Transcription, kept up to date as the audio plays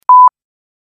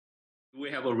Do we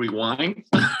have a rewind?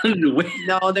 We...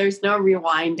 No, there's no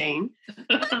rewinding.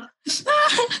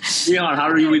 Leon,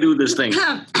 how do we do this thing?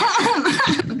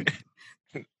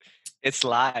 It's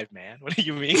live, man. What do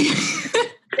you mean?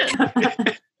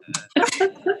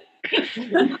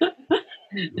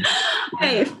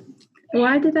 Hey,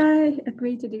 why did I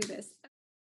agree to do this?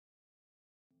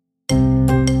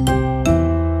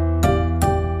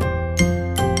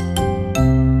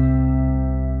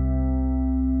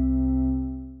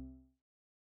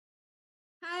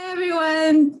 Hi,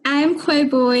 everyone. I'm Khue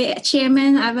Bui,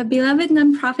 chairman of a beloved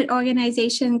nonprofit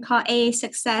organization called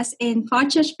AASUCCESS in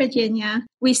Fort-Church, Virginia.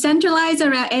 We centralize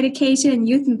around education and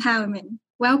youth empowerment.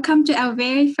 Welcome to our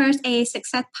very first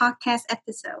AASUCCESS podcast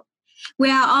episode. We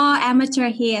are all amateur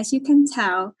here, as you can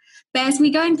tell. But as we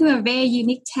go into a very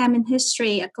unique time in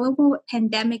history, a global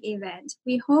pandemic event,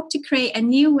 we hope to create a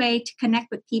new way to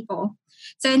connect with people.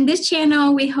 So in this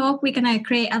channel, we hope we're going to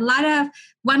create a lot of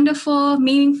wonderful,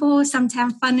 meaningful,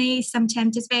 sometimes funny,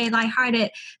 sometimes just very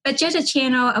lighthearted, but just a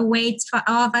channel, a way for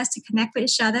all of us to connect with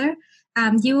each other.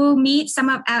 You will meet some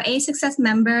of our AASUCCESS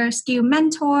members, skill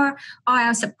mentor, or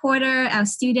our supporter, our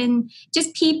student,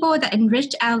 just people that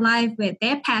enrich our life with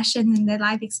their passion and their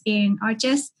life experience, or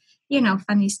just,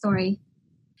 funny story.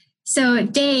 So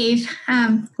Dave,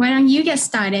 why don't you get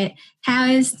started? How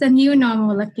is the new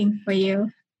normal looking for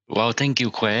you? Well, thank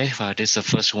you, Khue. This is the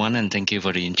first one, and thank you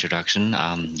for the introduction.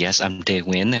 Yes, I'm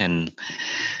Nguyen, and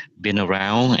been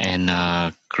around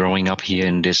and growing up here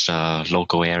in this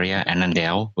local area,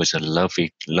 Annandale, was a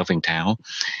loving town.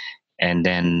 And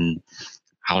then,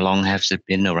 how long has it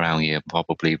been around here?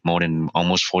 Probably more than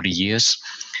almost 40 years.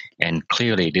 And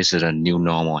clearly, this is a new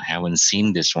normal. I haven't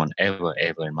seen this one ever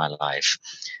in my life.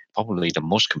 Probably the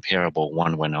most comparable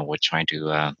one when I was trying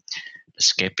to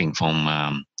escaping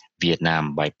from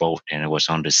Vietnam by boat, and I was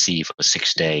on the sea for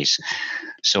 6 days.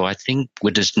 So I think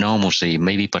with this normalcy,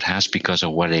 maybe perhaps because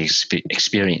of what I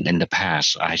experienced in the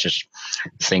past, I just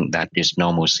think that this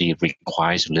normalcy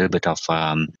requires a little bit of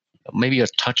maybe a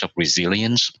touch of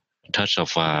resilience, a touch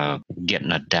of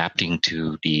adapting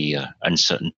to the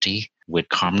uncertainty with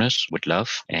calmness, with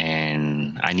love.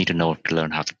 And I need to learn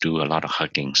how to do a lot of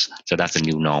huggings. So that's the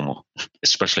new normal,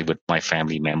 especially with my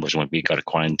family members when we got to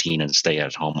quarantine and stay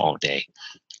at home all day.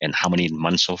 And how many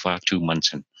months so far? 2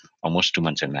 months and almost 2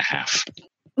 months and a half.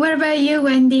 What about you,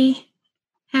 Wendy?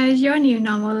 How is your new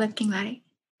normal looking like?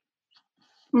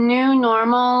 New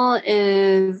normal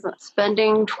is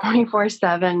spending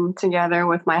 24/7 together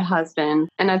with my husband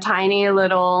in a tiny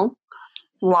little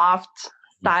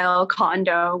loft-style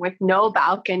condo with no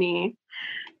balcony.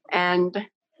 And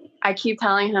I keep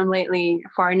telling him lately,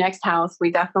 for our next house,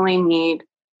 we definitely need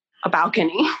a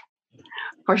balcony,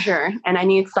 for sure. And I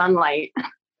need sunlight.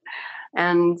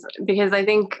 And because I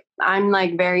think I'm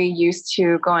very used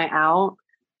to going out.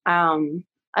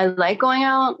 I like going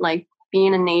out, like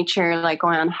being in nature, like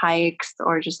going on hikes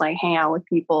or just hang out with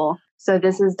people. So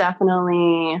this is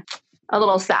definitely a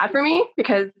little sad for me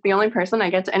because the only person I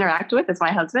get to interact with is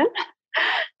my husband.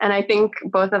 And I think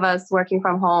both of us working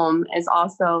from home is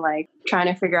also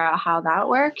trying to figure out how that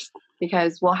works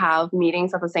because we'll have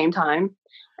meetings at the same time.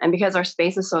 And because our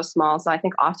space is so small, so I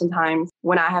think oftentimes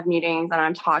when I have meetings and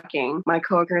I'm talking, my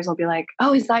coworkers will be like,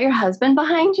 "Oh, is that your husband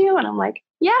behind you?" And I'm like,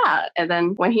 "Yeah." And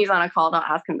then when he's on a call, they'll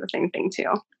ask him the same thing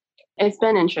too. It's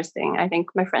been interesting. I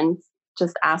think my friends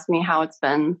just asked me how it's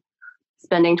been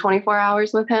spending 24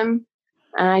 hours with him.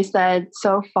 And I said,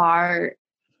 so far,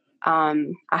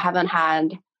 I haven't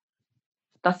had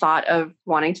the thought of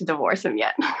wanting to divorce him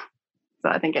yet. So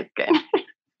I think it's good.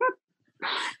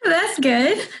 That's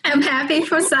good. I'm happy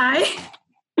for Sai.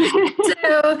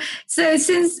 So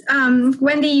since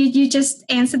Wendy, you just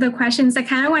answered the questions, I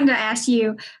kind of wanted to ask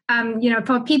you,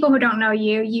 for people who don't know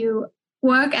you, you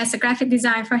work as a graphic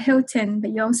designer for Hilton, but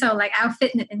you also our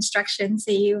fitness instruction. So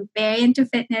you're very into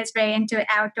fitness, very into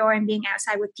outdoor and being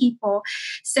outside with people.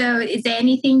 So is there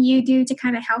anything you do to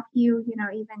kind of help you,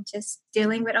 even just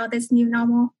dealing with all this new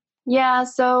normal? Yeah,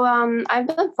 so I've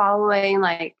been following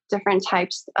different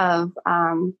types of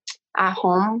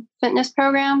at-home fitness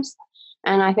programs,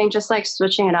 and I think just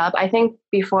switching it up. I think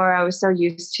before I was so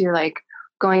used to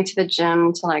going to the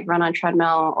gym to run on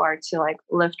treadmill or to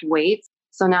lift weights.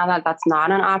 So now that that's not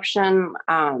an option,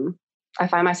 I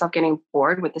find myself getting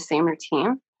bored with the same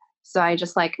routine. So I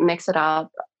just mix it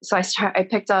up. So I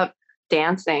picked up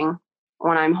dancing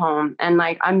when I'm home, and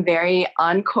I'm very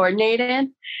uncoordinated.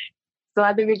 So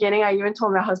at the beginning, I even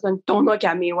told my husband, "Don't look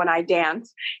at me when I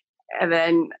dance." And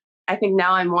then I think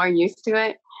now I'm more used to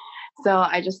it. So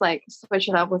I just switch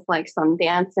it up with some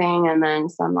dancing and then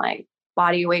some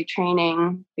body weight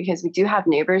training because we do have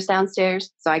neighbors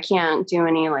downstairs. So I can't do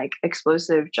any like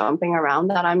explosive jumping around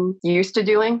that I'm used to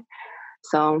doing.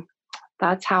 So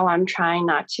that's how I'm trying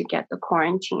not to get the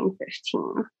quarantine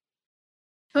 15.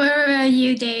 Where are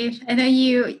you, Dave? I know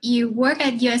you work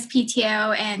at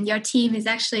USPTO and your team is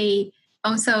actually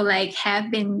also like have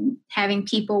been having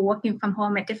people working from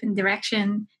home at different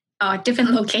direction or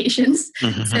different locations.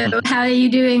 So how are you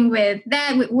doing with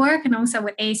that, with work and also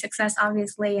with AASUCCESS,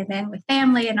 obviously, and then with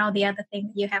family and all the other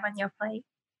things you have on your plate?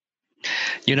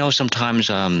 You know, sometimes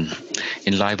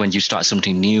in life when you start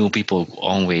something new, people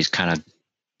always kind of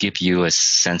give you a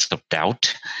sense of doubt.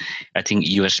 I think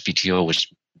USPTO was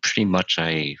pretty much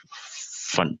a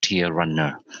frontier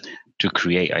runner to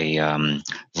create a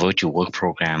virtual work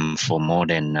program for more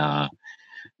than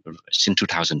since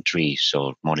 2003,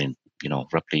 so more than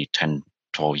roughly 10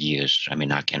 12 years. I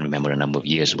mean, I can't remember the number of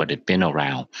years, but it's been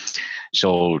around.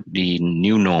 So the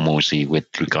new normalcy with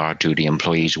regard to the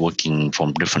employees working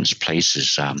from different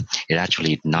places, it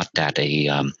actually not that a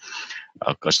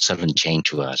sudden change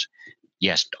to us.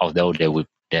 Yes, although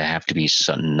there have to be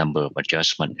certain number of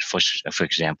adjustments. For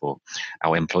example,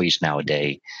 our employees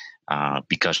nowadays,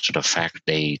 because of the fact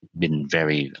they've been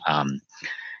very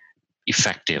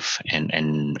effective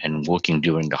and working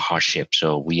during the hardship.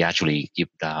 So we actually give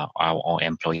our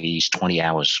employees 20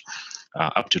 hours,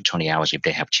 up to 20 hours if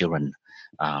they have children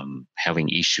having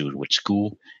issues with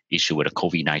school, issue with the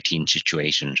COVID-19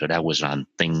 situation. So that was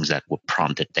things that would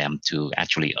prompted them to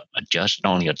actually adjust,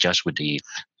 not only adjust with the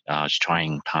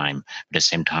trying time, at the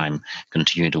same time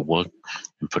continue to work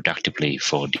productively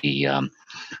for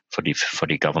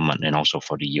the government and also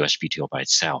for the USPTO by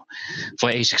itself.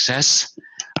 For AASUCCESS,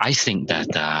 I think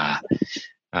that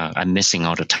I'm missing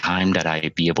all the time that I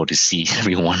be able to see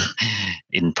everyone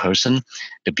in person.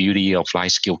 The beauty of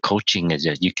life skill coaching is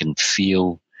that you can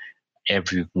feel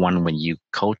everyone when you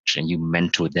coach and you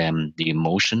mentor them, the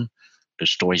emotion, the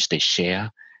stories they share,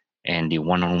 and the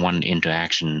one-on-one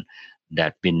interaction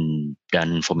that's been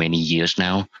done for many years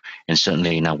now. And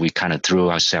certainly now we kind of threw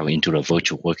ourselves into the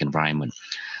virtual work environment.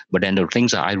 But then the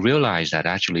things that I realized that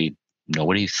actually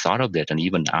nobody thought of it, and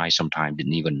even I sometimes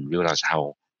didn't even realize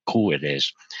how cool it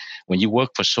is. When you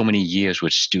work for so many years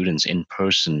with students in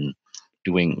person,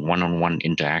 doing one-on-one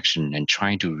interaction and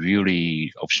trying to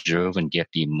really observe and get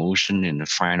the emotion and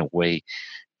find a way,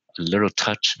 a little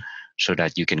touch, so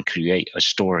that you can create a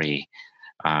story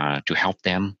to help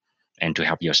them and to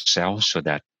help yourself, so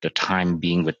that the time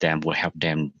being with them will help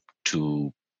them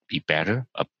to be better,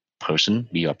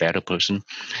 be a better person.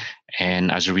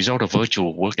 And as a result of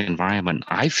virtual work environment,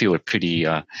 I feel it pretty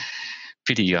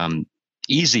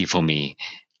easy for me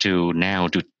to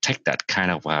take that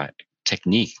kind of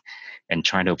technique and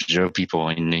try to observe people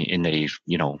in a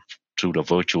through the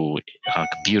virtual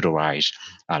computerized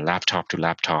laptop to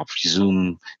laptop,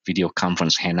 Zoom, video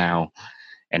conference, hangout,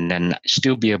 and then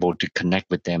still be able to connect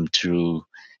with them through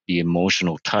the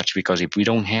emotional touch. Because if we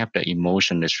don't have the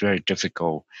emotion, it's very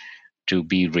difficult to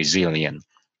be resilient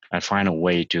and find a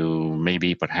way to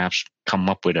maybe perhaps come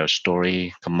up with a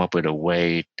story, come up with a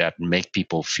way that make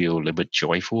people feel a little bit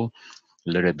joyful,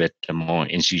 a little bit more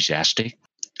enthusiastic.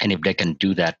 And if they can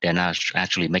do that, then that's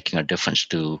actually making a difference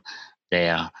to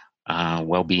their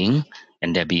well-being,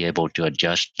 and they'll be able to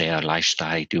adjust their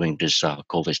lifestyle during this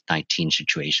COVID-19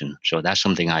 situation. So that's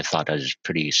something I thought is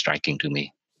pretty striking to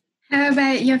me. How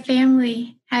about your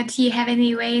family? Do you have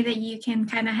any way that you can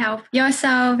kind of help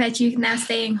yourself that you're now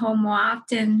staying home more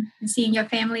often and seeing your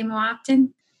family more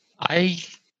often?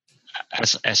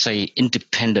 As a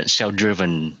independent,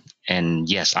 self-driven, and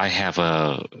yes, I have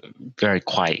a very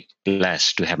quite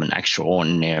blessed to have an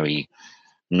extraordinary,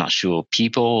 not sure,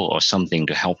 people or something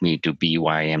to help me to be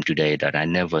where I am today, that I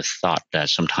never thought that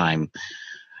sometime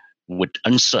with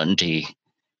uncertainty,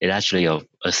 it's actually a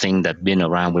thing that's been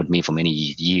around with me for many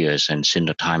years and since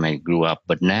the time I grew up.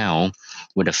 But now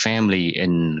with a family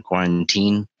in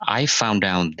quarantine, I found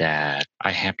out that I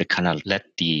have to kind of let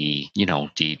the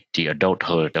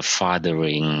adulthood, the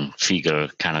fathering figure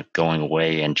kind of going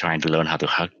away and trying to learn how to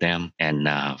hug them and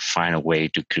find a way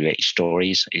to create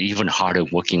stories. Even harder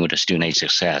working with the student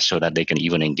AASUCCESS so that they can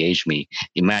even engage me.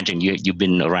 Imagine you've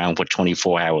been around for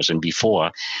 24 hours, and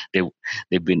before they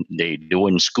were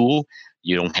in school.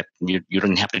 You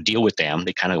don't have to deal with them.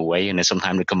 They kind of away, and then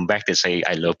sometimes they come back. They say,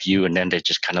 "I love you," and then they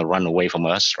just kind of run away from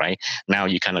us. Right now,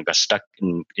 you kind of got stuck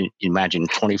in imagine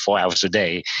 24 hours a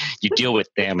day. You deal with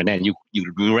them, and then you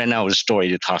ran out of the story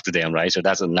to talk to them. Right, so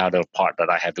that's another part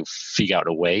that I have to figure out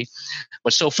a way.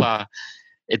 But so far,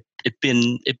 it's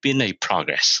been a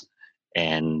progress,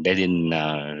 and they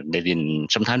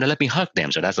didn't. Sometimes they let me hug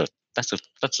them. So that's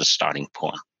a starting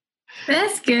point.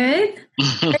 That's good.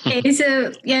 Okay,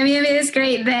 so yeah, I mean, it's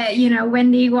great that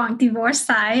Wendy won't divorce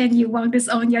Sai and you won't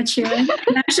disown your children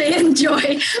and actually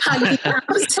enjoy hugging them.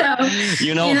 So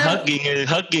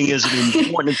hugging is an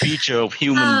important feature of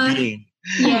human being.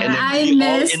 Yeah, and I we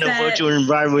all miss in a that. virtual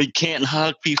environment, we can't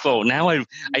hug people. Now I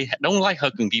don't like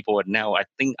hugging people, but now I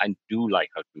think I do like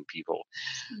hugging people.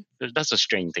 That's a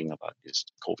strange thing about this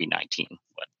COVID-19.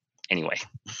 But anyway.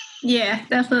 Yeah,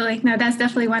 definitely. No, that's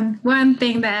definitely one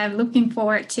thing that I'm looking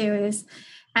forward to is,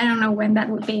 I don't know when that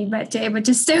would be, but to able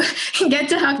just to get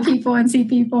to hug people and see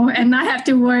people and not have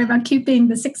to worry about keeping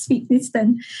the 6 feet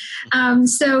distance.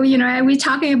 So, we're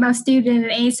talking about student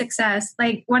and AASUCCESS.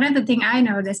 Like one of the things I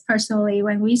noticed personally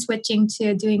when we switching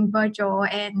to doing virtual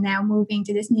and now moving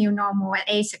to this new normal at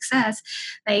AASUCCESS,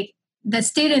 like the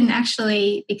student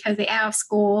actually, because they're out of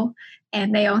school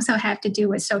and they also have to do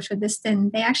with social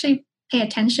distance, they actually pay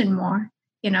attention more,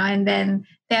 and then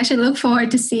they actually look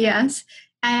forward to see us.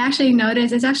 I actually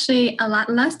noticed it's actually a lot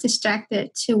less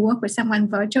distracted to work with someone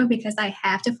virtual because I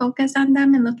have to focus on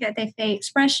them and look at their face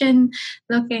expression,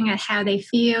 looking at how they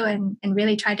feel and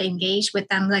really try to engage with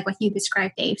them like what you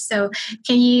described, Dave. So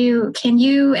can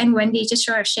you and Wendy just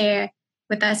sort of share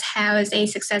with us how is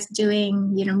AASUCCESS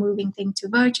doing, moving things to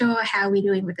virtual, how are we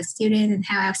doing with the student and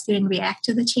how our student react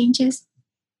to the changes?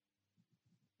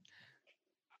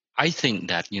 I think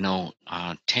that,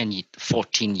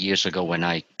 14 years ago when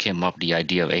I came up with the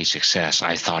idea of AASUCCESS,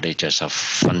 I thought it just a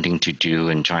fun thing to do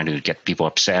and trying to get people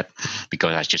upset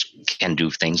because I just can do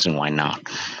things and why not?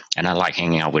 And I like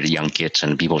hanging out with young kids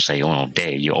and people say, oh,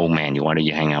 Dave, you're old man, why do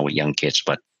you hang out with young kids?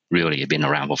 But really, I've been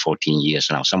around for 14 years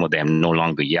now. Some of them no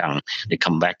longer young. They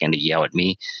come back and they yell at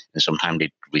me and sometimes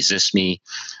they resist me.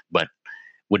 But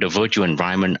with the virtual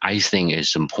environment, I think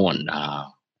it's important.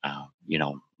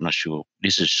 I'm not sure.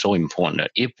 This is so important that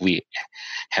if we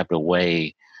have a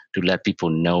way to let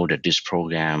people know that this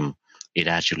program is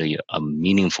actually a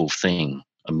meaningful thing,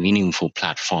 a meaningful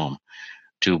platform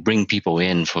to bring people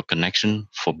in for connection,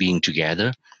 for being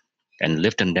together, and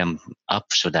lifting them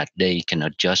up so that they can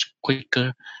adjust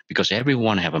quicker because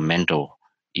everyone have a mental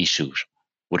issues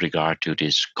with regard to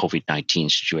this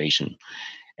COVID-19 situation.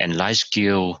 And life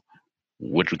skill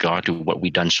with regard to what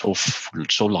we've done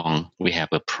so long, we have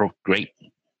a great,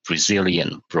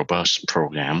 resilient, robust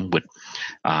program with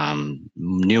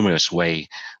numerous ways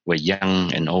where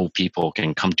young and old people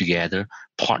can come together,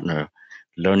 partner,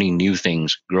 learning new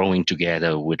things, growing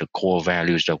together with the core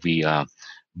values that we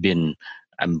been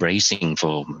embracing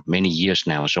for many years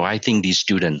now. So I think these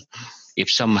students, if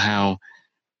somehow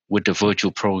with the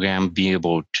virtual program be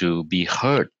able to be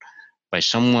heard by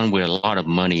someone with a lot of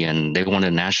money and they want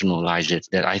to nationalize it,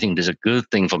 that I think is a good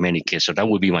thing for many kids. So that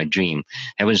would be my dream,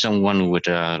 having someone with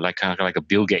like a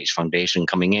Bill Gates Foundation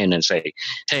coming in and say,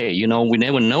 hey, we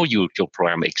never know your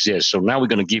program exists. So now we're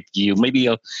going to give you maybe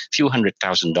a few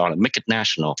 $100,000, make it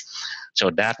national. So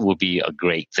that would be a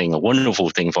great thing, a wonderful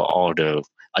thing for all the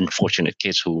unfortunate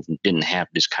kids who didn't have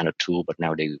this kind of tool, but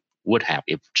now they would have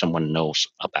if someone knows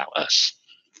about us.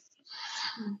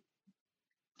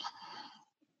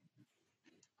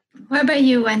 What about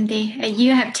you, Wendy?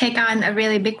 You have taken on a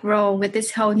really big role with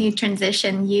this whole new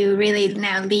transition. You really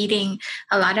now leading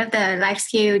a lot of the life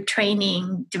skill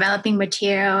training, developing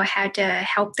material, how to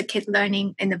help the kids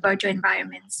learning in the virtual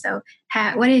environment. So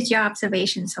what is your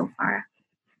observation so far?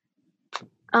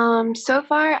 So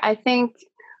far, I think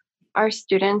our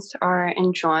students are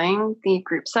enjoying the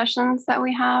group sessions that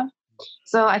we have.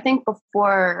 So I think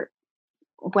before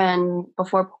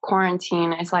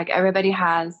quarantine, it's like everybody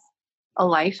has a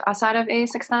life outside of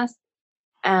AASUCCESS.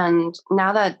 And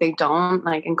now that they don't,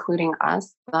 like including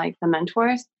us, like the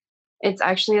mentors, it's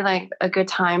actually like a good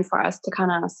time for us to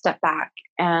kind of step back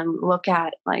and look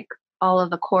at like all of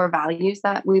the core values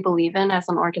that we believe in as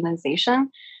an organization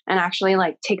and actually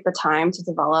like take the time to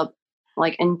develop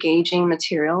like engaging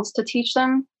materials to teach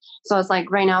them. So it's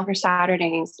like right now for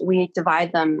Saturdays, we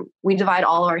divide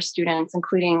all of our students,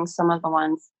 including some of the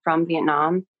ones from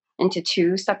Vietnam, into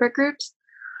 2 separate groups.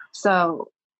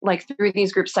 So like through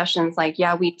these group sessions, like,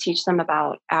 yeah, we teach them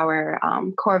about our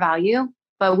core value,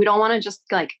 but we don't want to just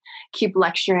like keep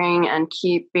lecturing and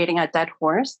keep beating a dead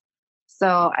horse.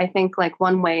 So I think like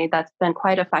one way that's been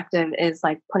quite effective is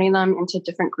like putting them into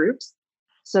different groups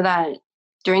so that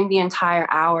during the entire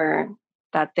hour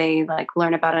that they like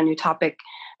learn about a new topic,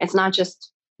 it's not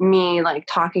just me like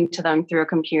talking to them through a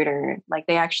computer. Like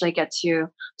they actually get to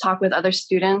talk with other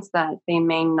students that they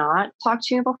may not talk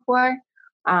to before.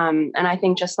 And I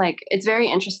think just like it's very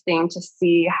interesting to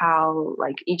see how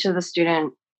like each of the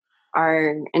students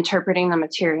are interpreting the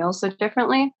material so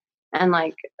differently. And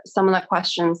like some of the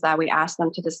questions that we ask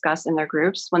them to discuss in their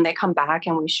groups, when they come back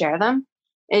and we share them,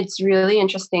 it's really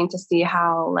interesting to see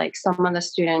how like some of the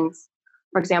students,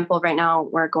 for example, right now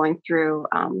we're going through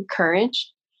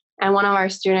courage. And one of our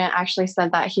students actually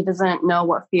said that he doesn't know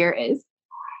what fear is.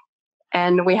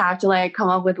 And we have to like come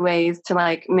up with ways to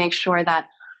like make sure that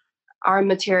our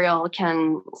material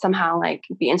can somehow like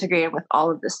be integrated with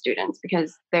all of the students,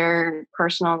 because their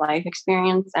personal life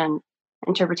experience and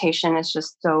interpretation is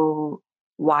just so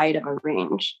wide of a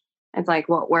range. It's like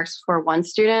what works for one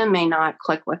student may not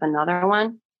click with another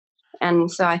one.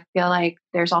 And so I feel like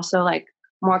there's also like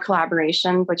more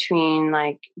collaboration between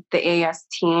like the AAS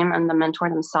team and the mentor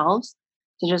themselves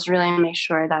to just really make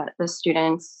sure that the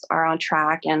students are on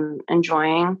track and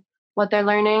enjoying what they're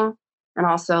learning, and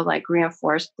also like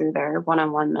reinforced through their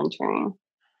one-on-one mentoring.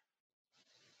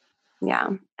 Yeah.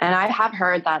 And I have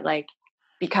heard that like,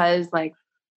 because like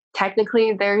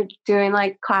technically they're doing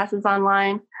like classes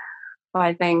online, but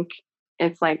I think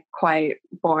it's like quite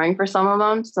boring for some of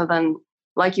them. So then,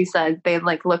 like you said, they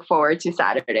like look forward to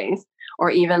Saturdays or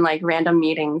even like random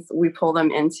meetings we pull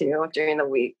them into during the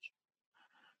week.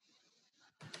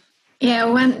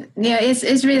 Yeah,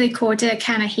 it's really cool to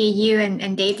kind of hear you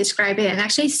and Dave describe it, and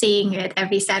actually seeing it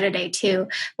every Saturday too.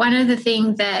 One of the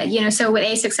things that, so with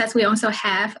AASUCCESS, we also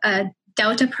have a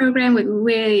Delta program,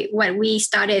 what we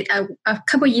started a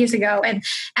couple of years ago. And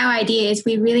our idea is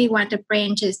we really want to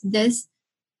branch this,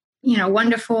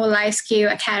 wonderful life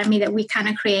skill academy that we kind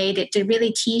of created to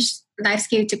really teach life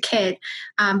skill to kids,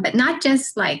 but not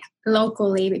just like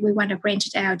locally. We want to branch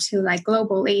it out to like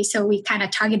globally. So we kind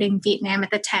of targeting Vietnam at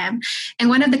the time. And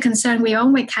one of the concerns we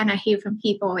always kind of hear from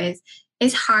people is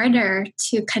it's harder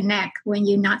to connect when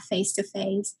you're not face to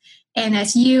face. And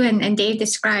as you and Dave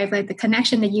described, like the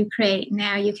connection that you create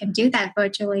now, you can do that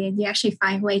virtually, and you actually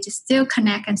find a way to still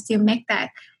connect and still make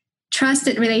that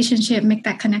trusted relationship, make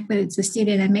that connect with the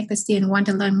student and make the student want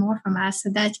to learn more from us. So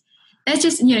that's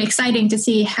just, exciting to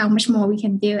see how much more we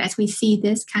can do as we see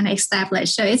this kind of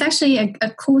established. So it's actually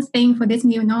a cool thing for this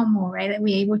new normal, right? That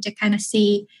we're able to kind of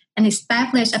see and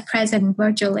establish a presence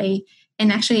virtually,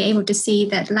 and actually able to see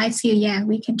that life skill,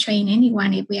 we can train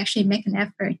anyone if we actually make an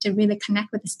effort to really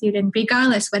connect with the student,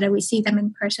 regardless whether we see them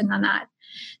in person or not.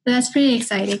 So that's pretty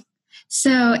exciting.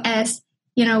 So as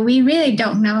we really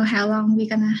don't know how long we're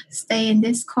going to stay in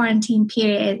this quarantine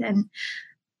period. And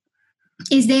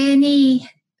is there any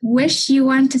wish you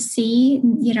want to see?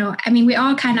 We're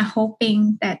all kind of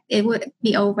hoping that it would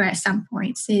be over at some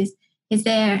point. So is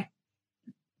that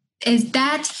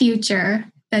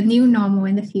future, the new normal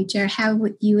in the future, how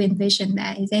would you envision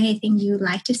that? Is there anything you'd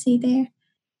like to see there?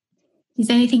 Is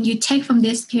there anything you take from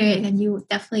this period and you would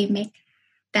definitely make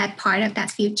that part of that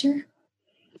future?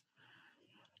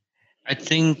 I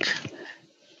think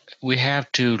we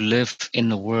have to live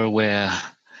in a world where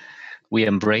we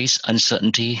embrace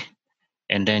uncertainty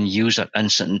and then use that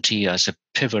uncertainty as a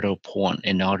pivotal point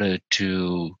in order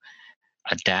to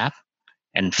adapt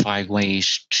and find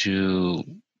ways to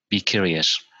be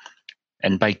curious.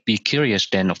 And by be curious,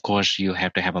 then of course you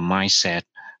have to have a mindset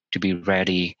to be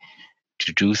ready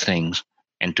to do things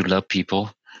and to love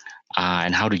people.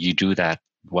 And how do you do that?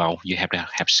 Well, you have to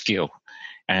have skill.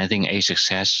 And I think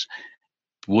AASUCCESS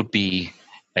would be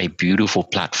a beautiful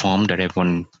platform that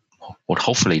everyone would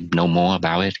hopefully know more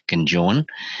about it, can join.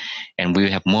 And we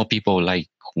have more people like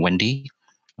Wendy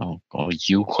or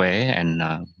you, Khue,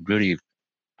 and really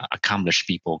accomplished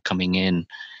people coming in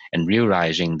and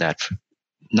realizing that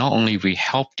not only we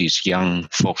help these young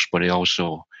folks, but it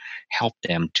also help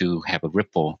them to have a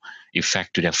ripple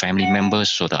effect to their family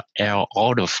members, so that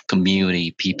all of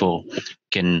community people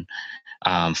can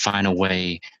find a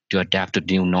way to adapt to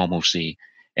new normalcy.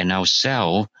 And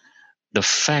ourselves, the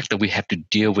fact that we have to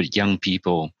deal with young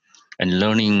people and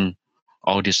learning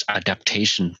all these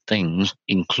adaptation things,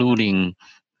 including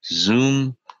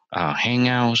Zoom,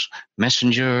 Hangouts,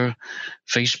 Messenger,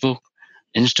 Facebook,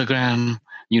 Instagram,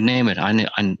 you name it.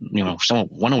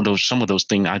 Some of those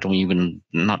things I don't even,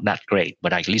 not that great,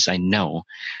 but at least I know.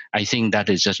 I think that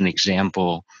is just an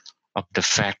example of the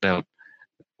fact that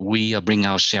we bring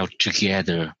ourselves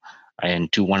together and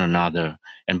to one another.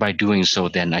 And by doing so,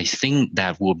 then I think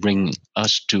that will bring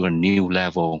us to a new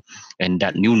level, and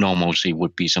that new normalcy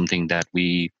would be something that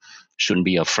we shouldn't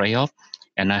be afraid of.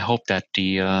 And I hope that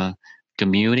the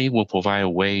community will provide a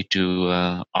way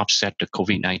to offset the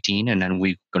COVID-19, and then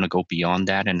we're going to go beyond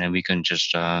that, and then we can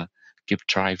just keep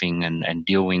thriving and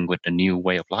dealing with the new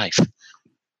way of life.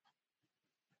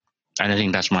 And I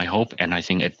think that's my hope, and I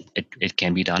think it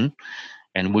can be done.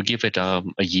 And we'll give it a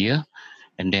year,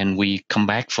 and then we come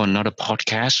back for another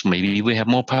podcast. Maybe we have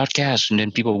more podcasts, and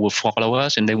then people will follow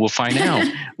us, and they will find out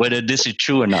whether this is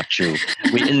true or not true.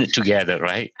 We're in it together,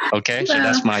 right? Okay, so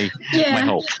that's my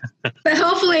hope. But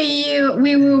hopefully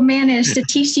we will manage to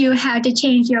teach you how to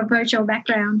change your virtual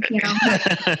background.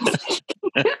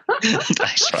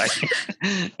 That's right.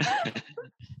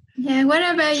 Yeah. What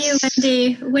about you,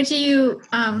 Wendy? What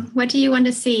do you want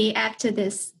to see after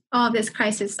all this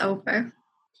crisis over?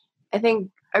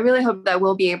 I really hope that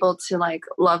we'll be able to like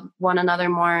love one another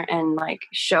more and like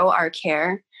show our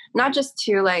care, not just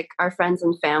to like our friends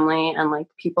and family and like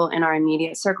people in our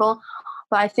immediate circle,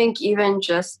 but I think even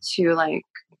just to like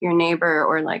your neighbor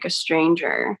or like a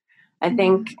stranger. I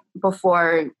think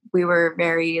before we were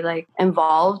very like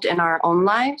involved in our own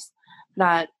lives,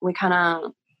 that we kind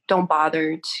of don't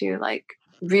bother to like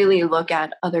really look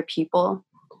at other people.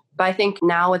 But I think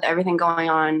now with everything going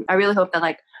on, I really hope that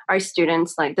like our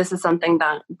students, like this is something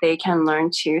that they can learn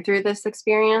too through this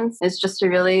experience, is just to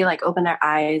really like open their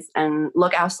eyes and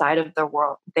look outside of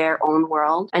their own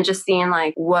world, and just seeing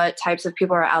like what types of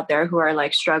people are out there who are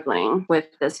like struggling with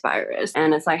this virus.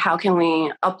 And it's like, how can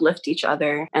we uplift each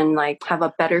other and like have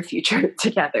a better future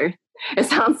together? It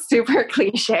sounds super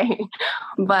cliche,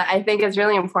 but I think it's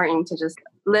really important to just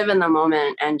live in the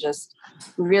moment and just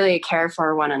really care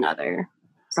for one another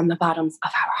from the bottoms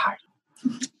of our heart.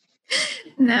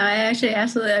 No, I actually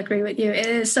absolutely agree with you. It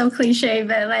is so cliche,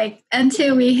 but like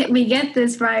until we get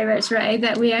this virus, right,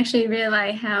 that we actually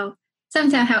realize how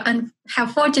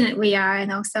fortunate we are,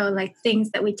 and also like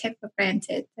things that we take for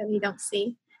granted that we don't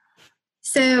see.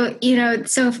 So,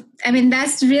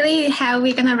 that's really how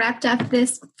we're going to wrap up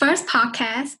this first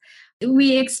podcast.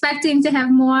 We're expecting to have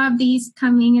more of these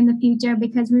coming in the future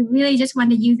because we really just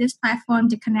want to use this platform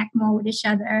to connect more with each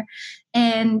other.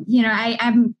 And,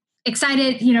 I'm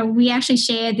excited, we actually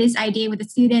shared this idea with the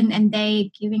student, and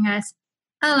they giving us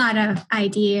a lot of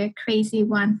idea, crazy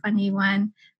one, funny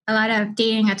one, a lot of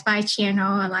dating advice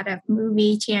channel, a lot of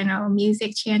movie channel,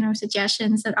 music channel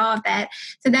suggestions, and all of that.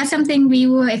 So that's something we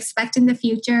will expect in the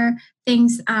future.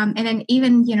 Things, and then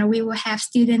even, we will have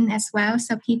students as well,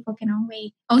 so people can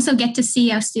also get to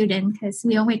see our student, because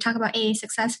we always talk about AA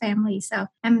Success Family. So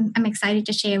I'm excited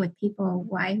to share with people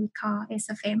why we call it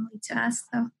a family to us.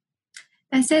 So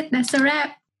that's it. That's a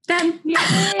wrap. Done. Yay!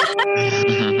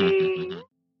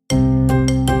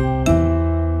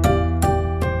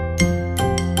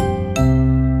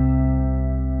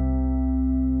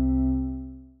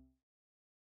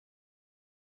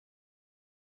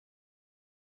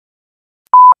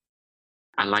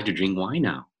 I like to drink wine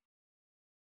now.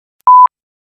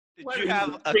 Did you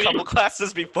have a couple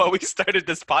classes before we started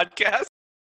this podcast?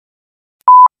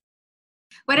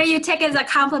 Whether you take it as a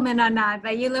compliment or not,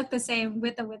 but you look the same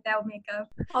with or without makeup.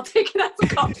 I'll take it as a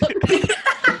compliment.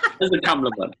 That's a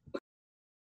compliment.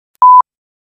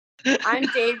 I'm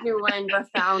Dave Nguyen, the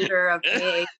founder of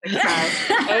AA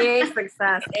Success. AA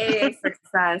Success, AA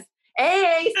Success,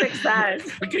 AA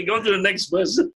Success. Okay, go to the next person.